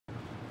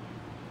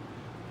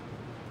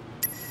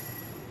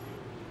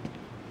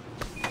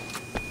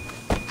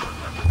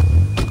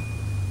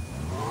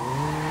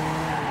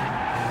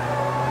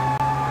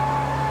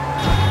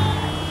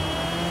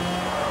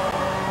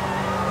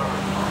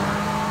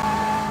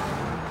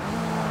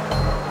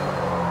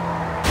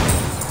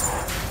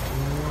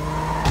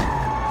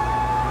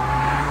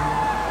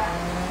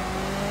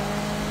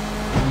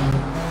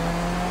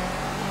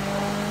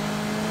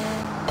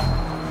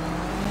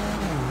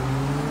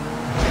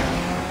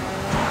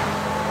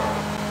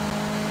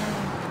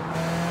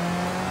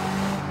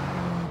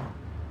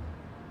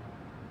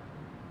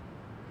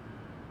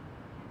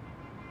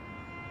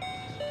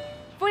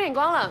迎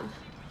光临.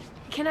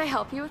 Can I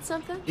help you with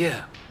something?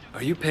 Yeah.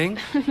 Are you Ping?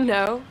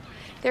 No.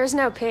 There's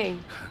no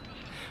Ping.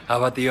 How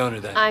about the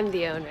owner then? I'm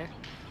the owner.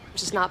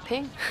 Just not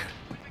Ping.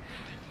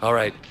 All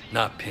right,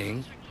 not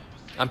Ping.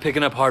 I'm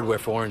picking up hardware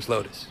for Orange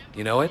Lotus.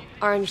 You know it?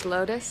 Orange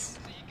Lotus?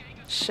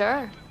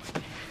 Sure.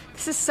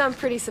 This is some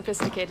pretty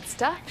sophisticated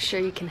stuff. Sure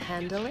you can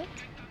handle it?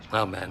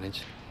 I'll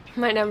manage.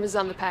 My number's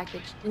on the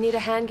package. You need a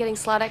hand getting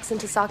slot X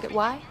into socket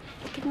Y?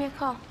 Give me a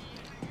call.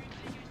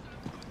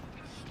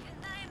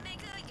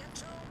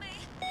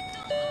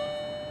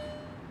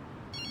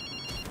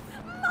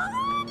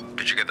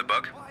 Did you get the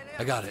bug?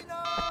 I got it.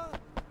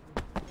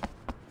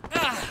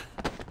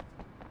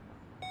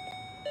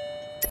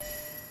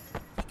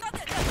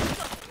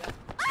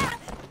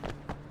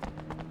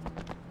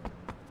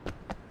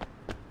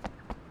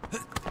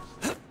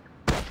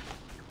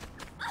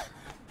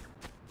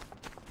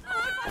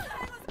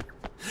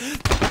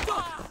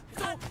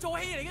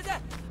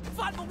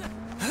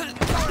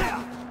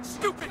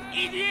 Stupid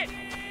idiot!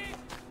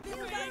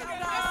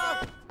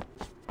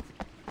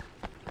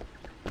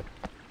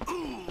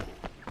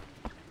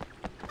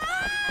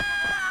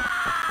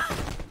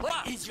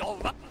 What is your...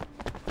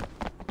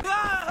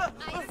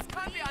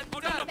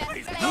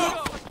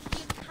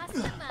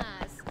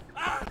 Customers.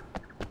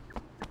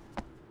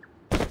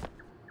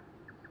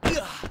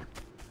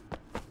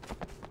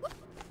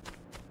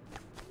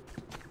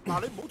 嗱，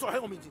你唔好再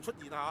喺我面前出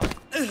現啊！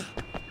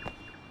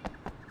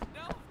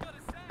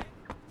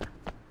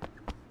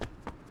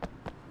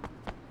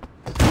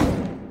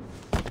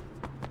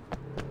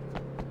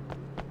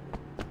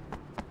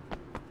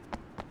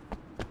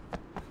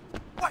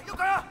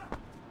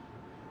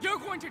 You're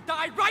going to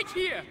die right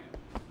here!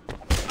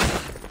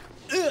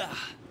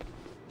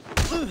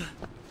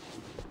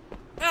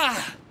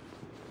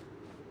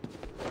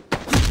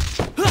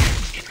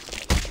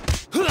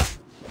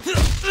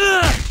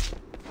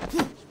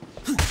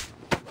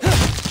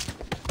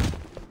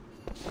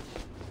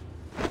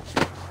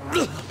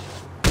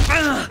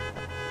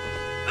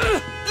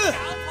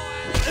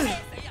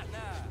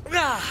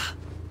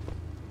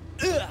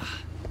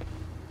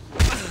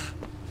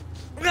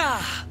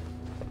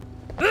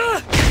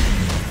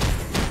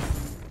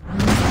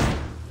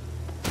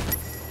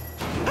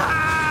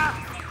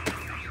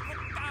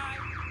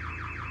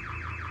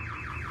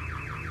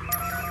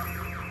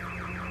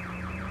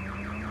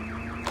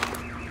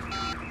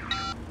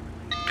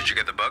 Did you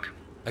get the bug?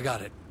 I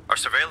got it. Our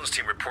surveillance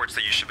team reports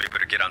that you should be able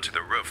to get onto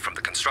the roof from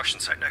the construction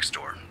site next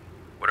door.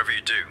 Whatever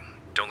you do,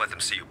 don't let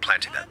them see you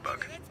planting that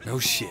bug. No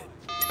shit.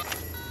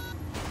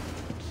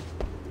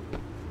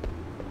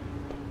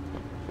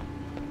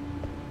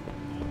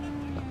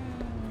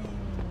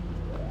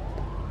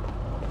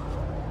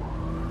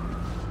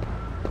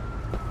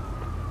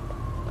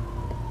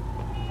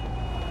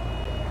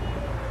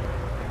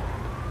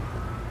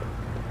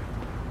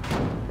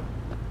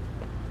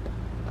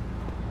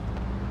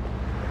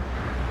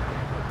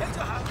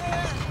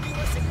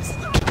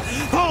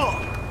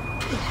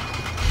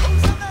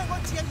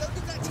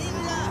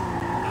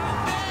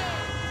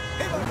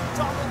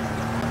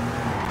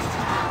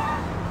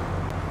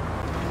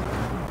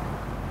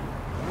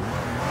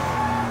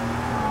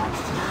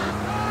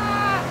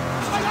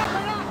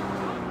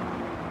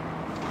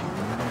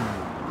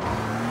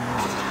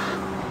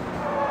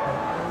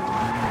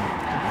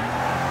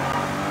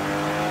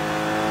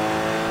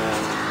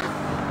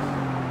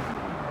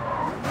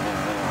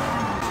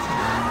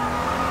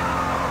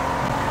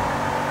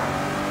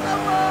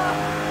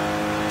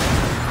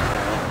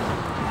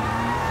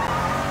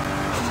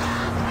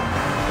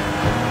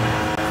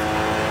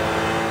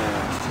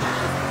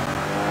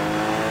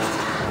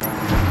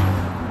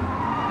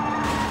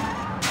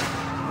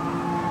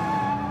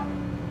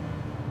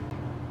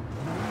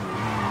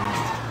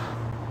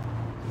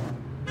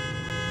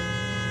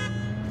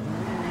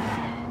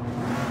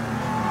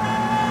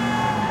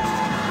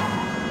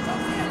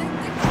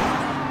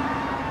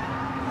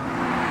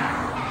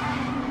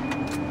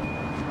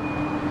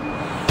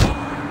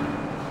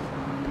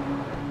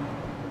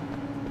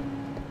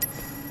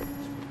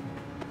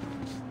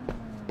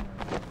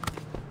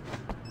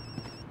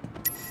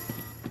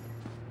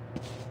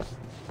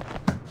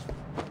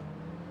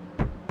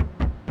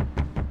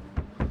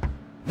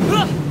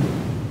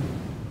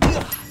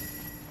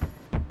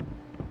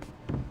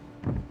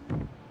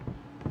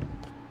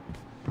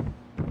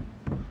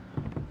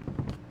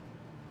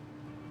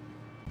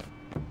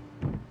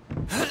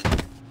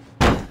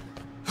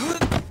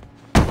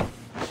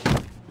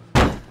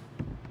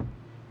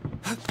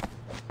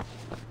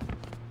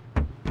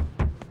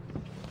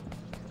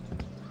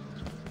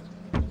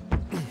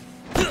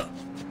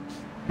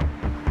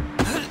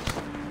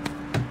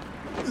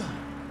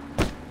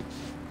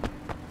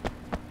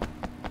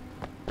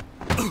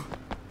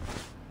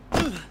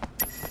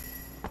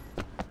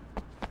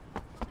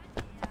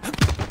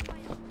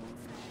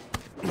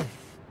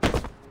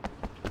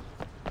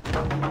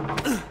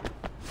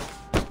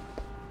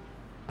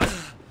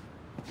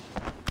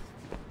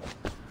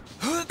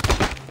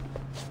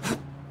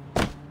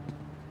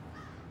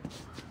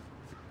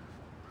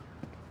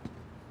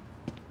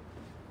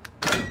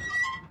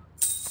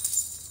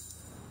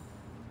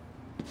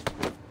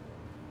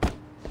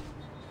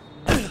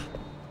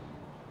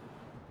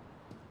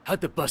 How'd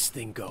the bus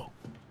thing go?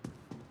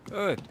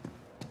 Good.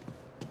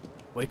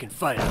 We can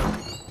fight,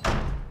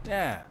 huh?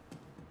 Yeah.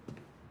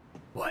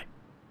 What?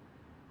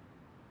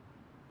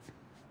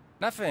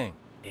 Nothing.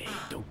 Hey,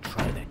 don't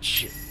try that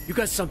shit. You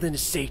got something to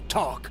say,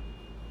 talk.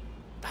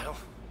 大佬，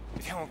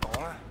你聽我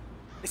講啊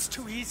It's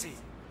too easy.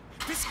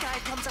 This guy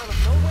comes out of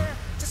nowhere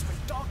just when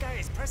dog guy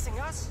is pressing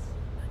us.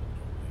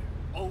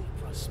 Old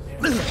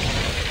prosperity.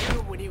 I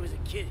knew him when he was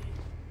a kid.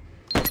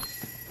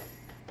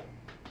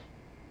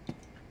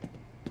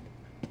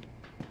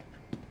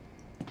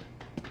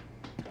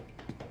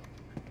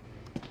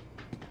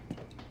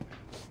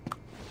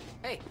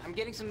 Hey, I'm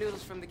getting some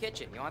noodles from the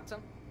kitchen. You want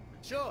some?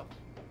 Sure.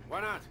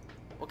 Why not?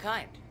 What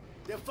kind?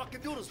 They're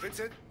fucking noodles,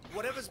 Vincent.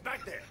 Whatever's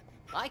back there.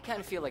 I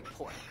kind of feel like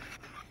pork.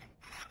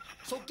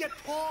 So get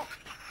pork.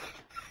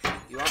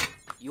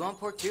 You want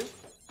pork too?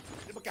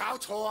 有冇搞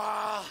錯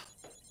啊？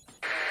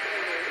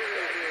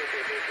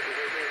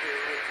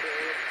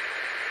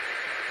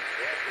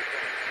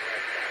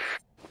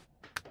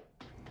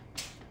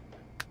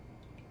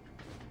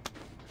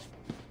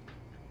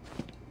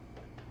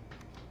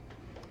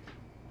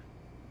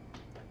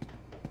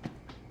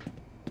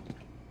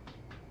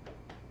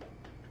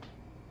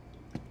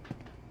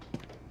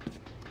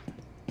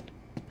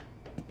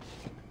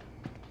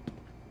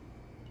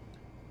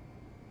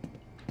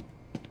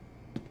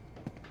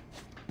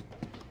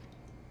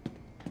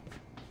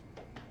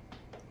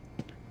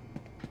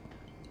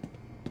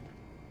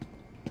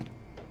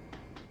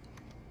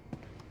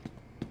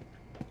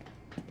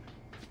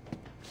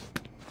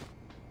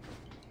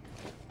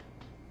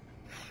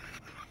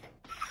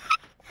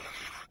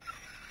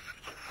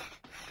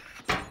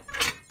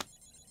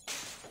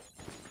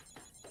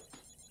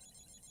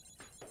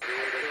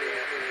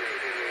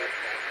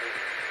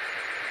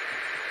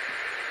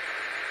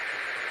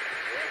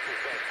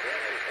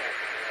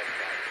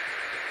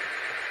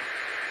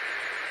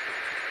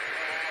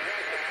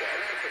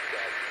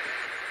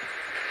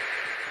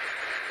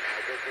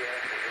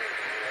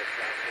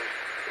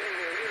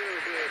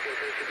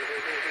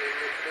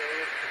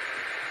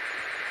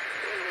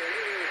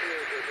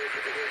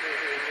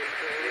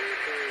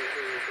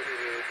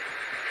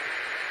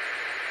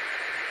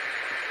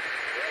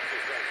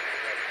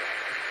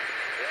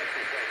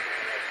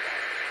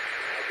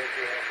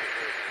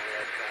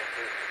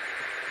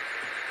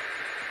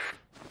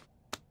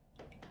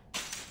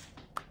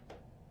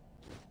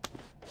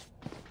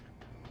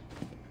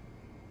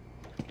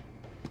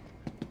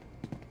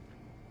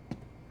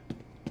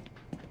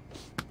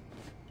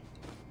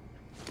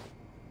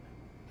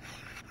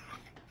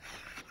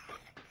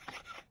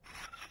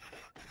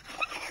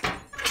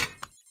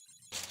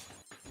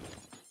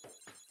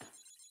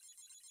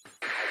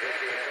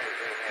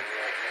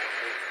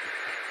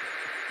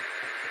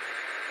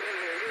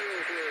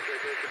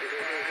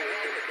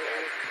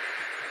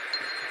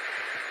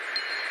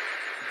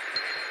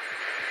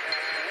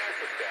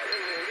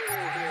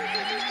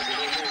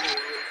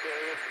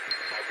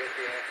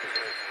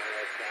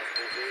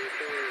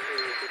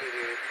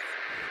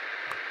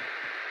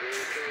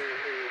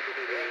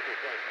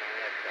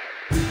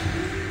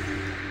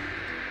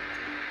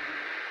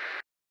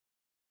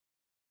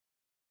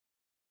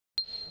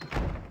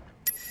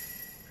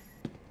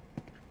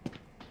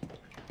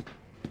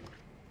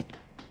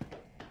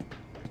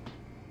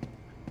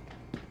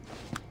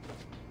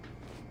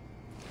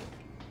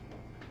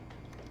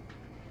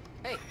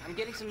 Hey, I'm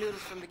getting some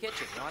noodles from the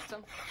kitchen. You want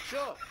some?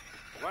 Sure.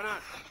 Why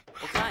not?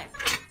 What kind?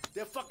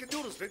 They're fucking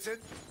noodles,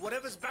 Vincent.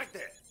 Whatever's back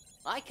there.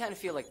 I kind of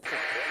feel like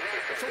pork.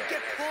 So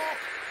get pork.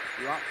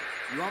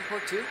 You want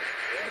pork too? 有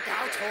冇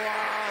搞錯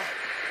啊？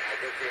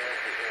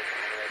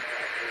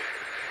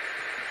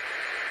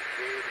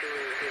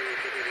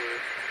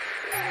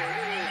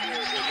 Hey,